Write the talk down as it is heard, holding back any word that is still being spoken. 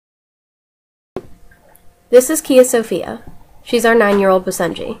This is Kia Sophia. She's our 9-year-old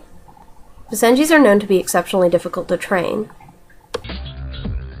Basenji. Basenjis are known to be exceptionally difficult to train.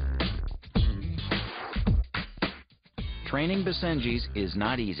 Training Basenjis is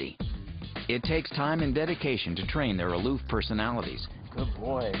not easy. It takes time and dedication to train their aloof personalities. Good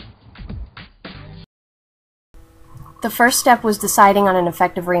boy. The first step was deciding on an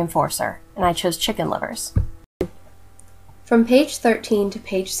effective reinforcer, and I chose chicken livers. From page 13 to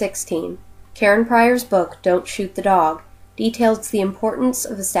page 16, Karen Pryor's book, Don't Shoot the Dog, details the importance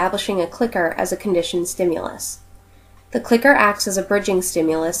of establishing a clicker as a conditioned stimulus. The clicker acts as a bridging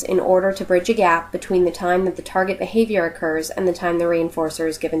stimulus in order to bridge a gap between the time that the target behavior occurs and the time the reinforcer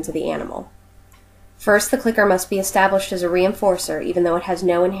is given to the animal. First, the clicker must be established as a reinforcer even though it has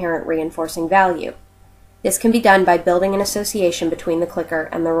no inherent reinforcing value. This can be done by building an association between the clicker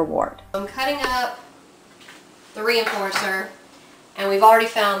and the reward. I'm cutting up the reinforcer, and we've already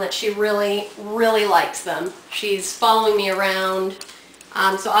found that she really likes them. She's following me around,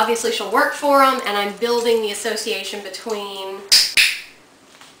 so obviously she'll work for them, and I'm building the association between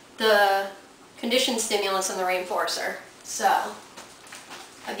the conditioned stimulus and the reinforcer. So,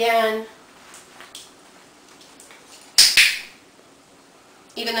 again,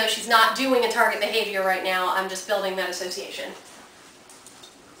 even though she's not doing a target behavior right now, I'm just building that association.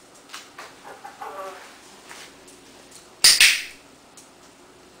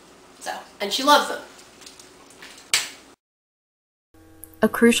 And she loves them. A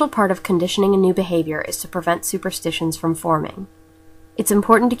crucial part of conditioning a new behavior is to prevent superstitions from forming. It's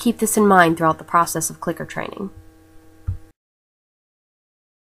important to keep this in mind throughout the process of clicker training.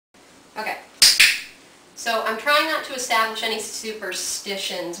 Okay, so I'm trying not to establish any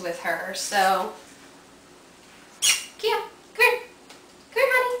superstitions with her, so Kia, come here. Come here,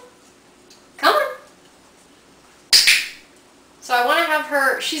 honey. Come on. So I want to have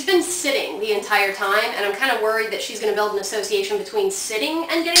her, she's been sitting the entire time, and I'm kind of worried that she's going to build an association between sitting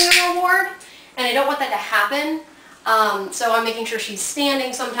and getting a reward, and I don't want that to happen. So I'm making sure she's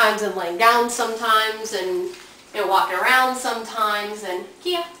standing sometimes and laying down sometimes and walking around sometimes, and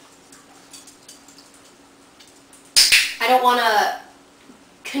Kia. I don't want to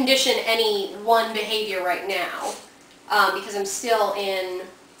condition any one behavior right now because I'm still in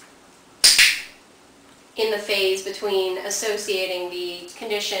the phase between associating the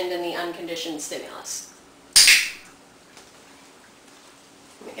conditioned and the unconditioned stimulus.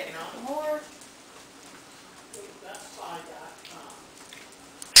 Let me get a couple more.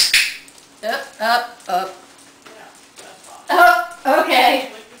 Up. Oh,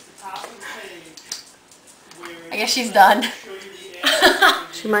 okay. I guess she's done.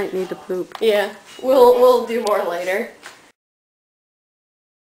 She might need to poop. Yeah, we'll do more later.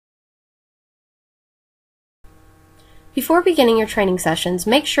 Before beginning your training sessions,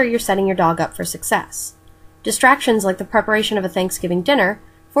 make sure you're setting your dog up for success. Distractions like the preparation of a Thanksgiving dinner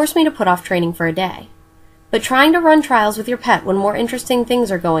force me to put off training for a day. But trying to run trials with your pet when more interesting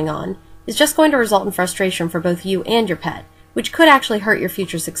things are going on is just going to result in frustration for both you and your pet, which could actually hurt your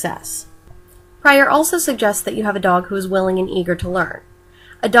future success. Pryor also suggests that you have a dog who is willing and eager to learn.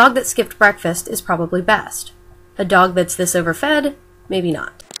 A dog that skipped breakfast is probably best. A dog that's this overfed, maybe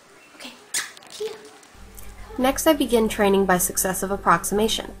not. Next, I begin training by successive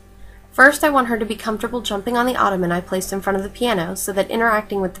approximation. First, I want her to be comfortable jumping on the ottoman I placed in front of the piano so that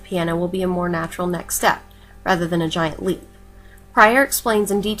interacting with the piano will be a more natural next step, rather than a giant leap. Pryor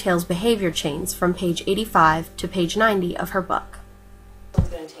explains and details behavior chains from page 85 to page 90 of her book. It's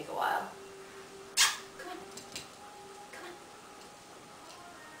going to take a while.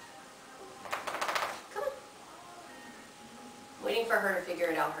 Come on. Waiting for her to figure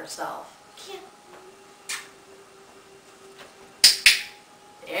it out herself. Can't.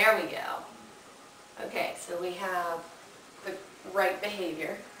 There we go. Okay, so we have the right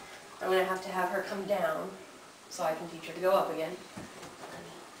behavior. I'm going to have her come down so I can teach her to go up again.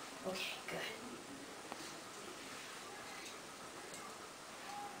 Okay, good.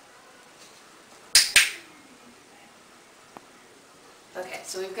 Okay,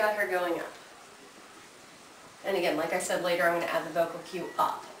 so we've got her going up. And again, like I said later, I'm going to add the vocal cue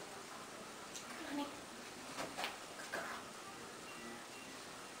up.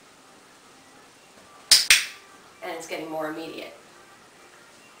 And it's getting more immediate.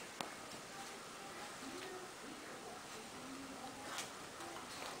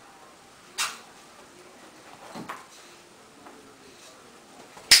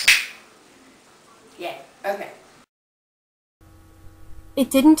 Yay, okay.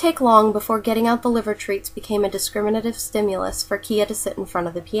 It didn't take long before getting out the liver treats became a discriminative stimulus for Kia to sit in front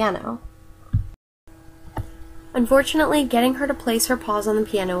of the piano. Unfortunately, getting her to place her paws on the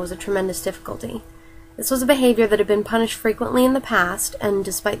piano was a tremendous difficulty. This was a behavior that had been punished frequently in the past, and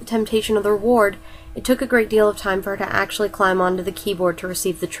despite the temptation of the reward, it took a great deal of time for her to actually climb onto the keyboard to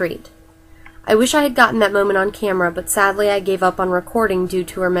receive the treat. I wish I had gotten that moment on camera, but sadly I gave up on recording due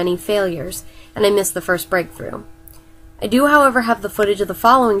to her many failures, and I missed the first breakthrough. I do, however, have the footage of the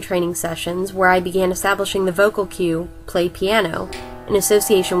following training sessions, where I began establishing the vocal cue, play piano, in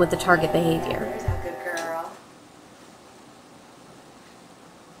association with the target behavior. There's a good girl.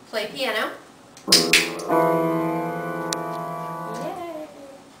 Play piano. Yay.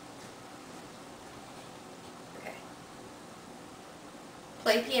 Okay.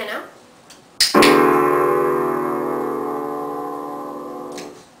 Play piano.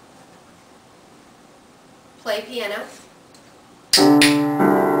 Play piano. Good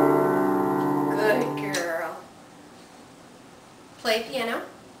girl. Play piano.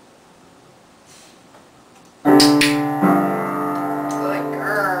 Good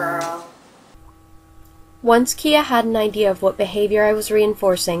girl. Once Kia had an idea of what behavior I was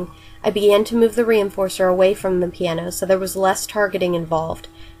reinforcing, I began to move the reinforcer away from the piano so there was less targeting involved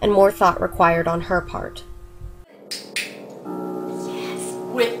and more thought required on her part. Yes,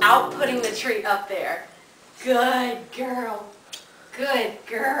 without putting the treat up there. Good girl. Good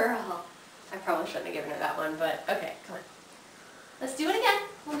girl. I probably shouldn't have given her that one, but okay, come on. Let's do it again.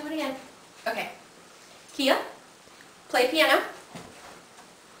 We'll do it again. Okay. Kia, play piano.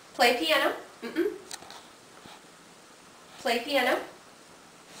 Play piano. Play piano.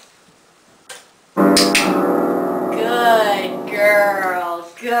 Good girl.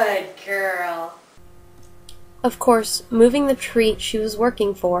 Good girl. Of course, moving the treat she was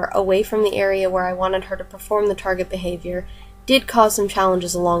working for away from the area where I wanted her to perform the target behavior did cause some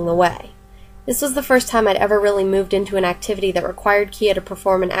challenges along the way. This was the first time I'd ever really moved into an activity that required Kia to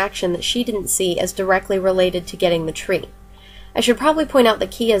perform an action that she didn't see as directly related to getting the treat. I should probably point out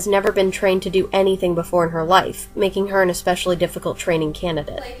that Kia has never been trained to do anything before in her life, making her an especially difficult training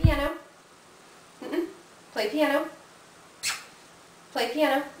candidate. Play piano. Play piano. Play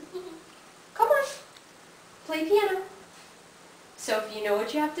piano. Come on. Play piano. So if you know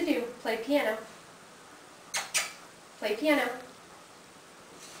what you have to do, play piano. Play piano.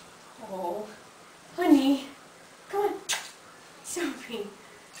 Oh, honey. Come on. Sophie.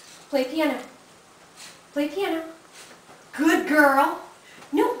 Play piano. Play piano. Good girl.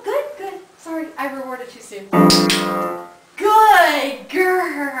 No, good, good. Sorry, I rewarded too soon. Good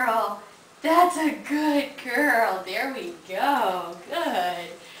girl. That's a good girl. There we go. Good.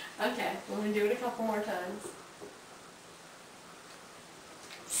 Okay, we're going to do it a couple more times.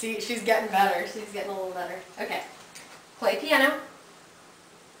 See, she's getting better. She's getting a little better. Okay. Play piano.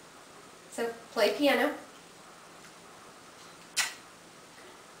 So, play piano.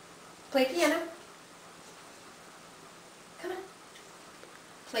 Play piano. Come on.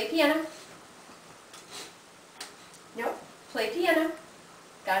 Play piano. Nope. Play piano.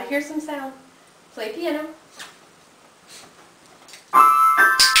 Gotta hear some sound. Play piano.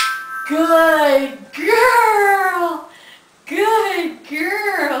 Good girl! Good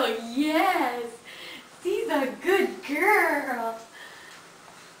girl! Yes! She's a good girl!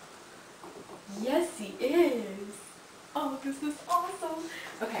 Yes, he is! Oh, this is awesome!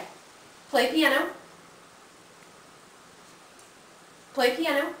 Okay. Play piano. Play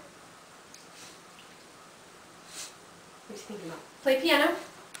piano. What are you thinking about? Play piano.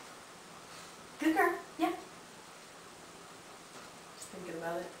 Good girl. Yeah. Just thinking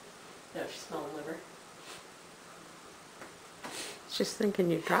about it. No, she's smelling liver. She's thinking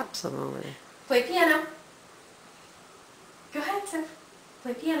you dropped some over there. Play piano. Go ahead, Soph.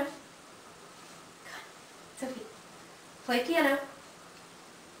 Play piano. Go on, Sophie. Play piano.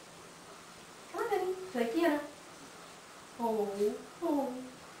 Come on, honey. Play piano. Oh, oh.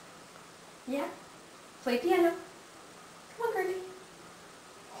 Yeah. Play piano. Come on, Gertie.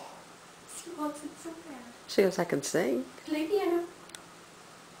 She wants it so bad. She goes, I can sing. Play piano.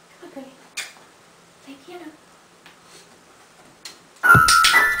 Come on, Gertie. Play piano.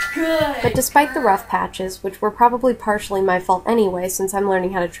 Good. But despite the rough patches, which were probably partially my fault anyway since I'm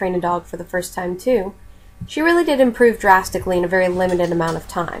learning how to train a dog for the first time too, she really did improve drastically in a very limited amount of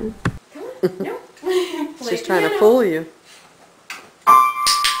time. Come on. No. She's trying to fool you.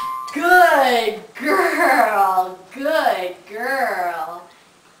 Good girl. Good girl.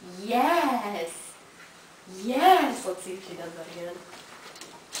 Yes. Yes. Let's see if she does that again.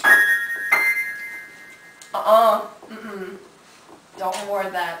 Mm-mm. Don't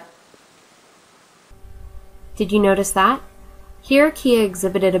reward that. Did you notice that? Here, Kia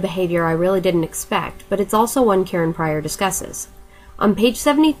exhibited a behavior I really didn't expect, but it's also one Karen Pryor discusses. On page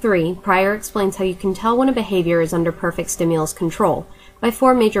 73, Pryor explains how you can tell when a behavior is under perfect stimulus control by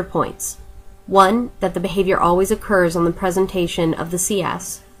 4 major points. 1. That the behavior always occurs on the presentation of the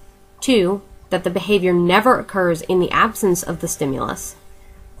CS. 2. That the behavior never occurs in the absence of the stimulus.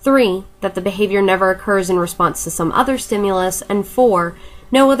 3. That the behavior never occurs in response to some other stimulus. And 4.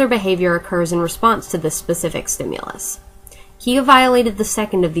 No other behavior occurs in response to this specific stimulus. Kia violated the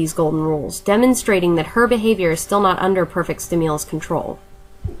second of these golden rules, demonstrating that her behavior is still not under perfect stimulus control.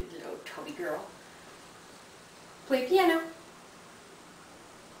 Little tubby girl. Play piano.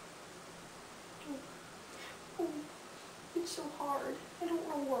 Oh, it's so hard. I don't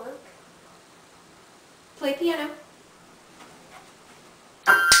want to work. Play piano.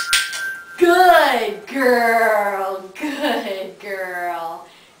 Good girl. Good girl.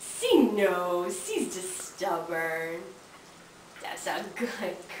 She knows. She's just stubborn. That's a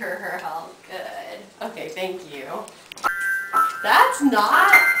good girl. Good. Okay, thank you. That's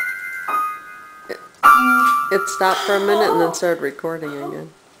not... It stopped for a minute and then started recording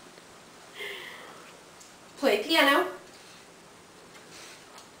again. Play piano.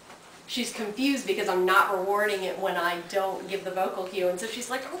 She's confused because I'm not rewarding it when I don't give the vocal cue, and so she's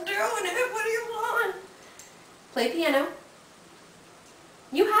like, I'm doing it, what do you want? Play piano.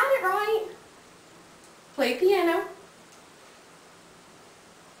 You had it right. Play piano.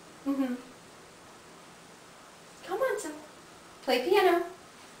 Mm-hmm. Come on, son. Play piano.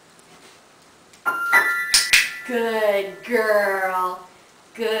 Good girl.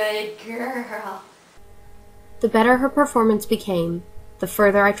 Good girl. The better her performance became, the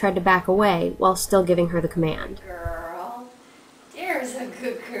further I tried to back away while still giving her the command. Girl. There's a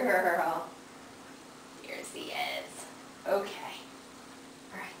good girl. Here she is. Okay.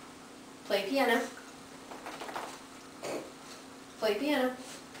 Alright. Play piano. Play piano.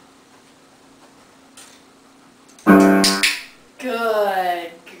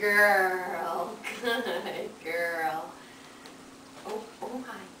 Good girl. Good girl. Oh, oh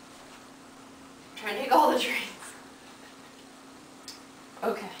my. Trying to take all the treats.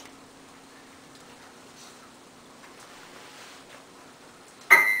 Okay.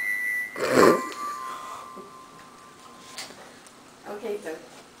 Okay, so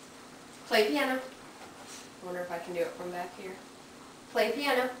play piano. I wonder if I can do it from back here. Play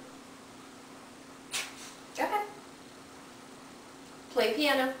piano. Go ahead. Play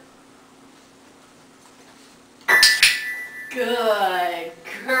piano. Good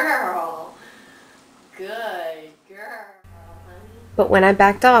girl. Good girl, honey. But when I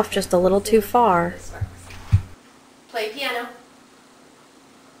backed off just a little too far, This works. Play piano.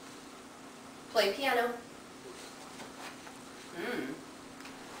 Play piano.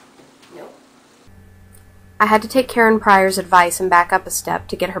 Nope. I had to take Karen Pryor's advice and back up a step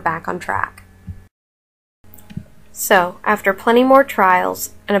to get her back on track. So, after plenty more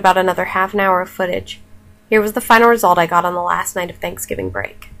trials and about another half an hour of footage, here was the final result I got on the last night of Thanksgiving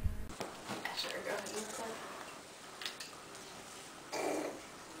break. Sure, go ahead and play.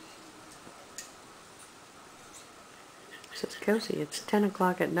 It's cozy. It's 10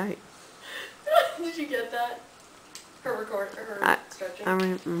 o'clock at night. Did you get that? Her record, or her stretching? I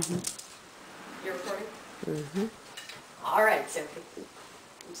mean, mm-hmm. You're recording? Mm-hmm. All right, Sophie.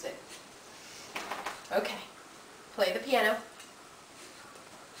 I'm sick. Okay. Play the piano.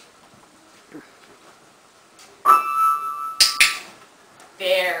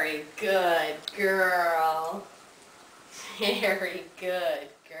 Very good girl. Very good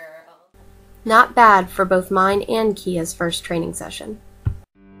girl. Not bad for both mine and Kia's first training session.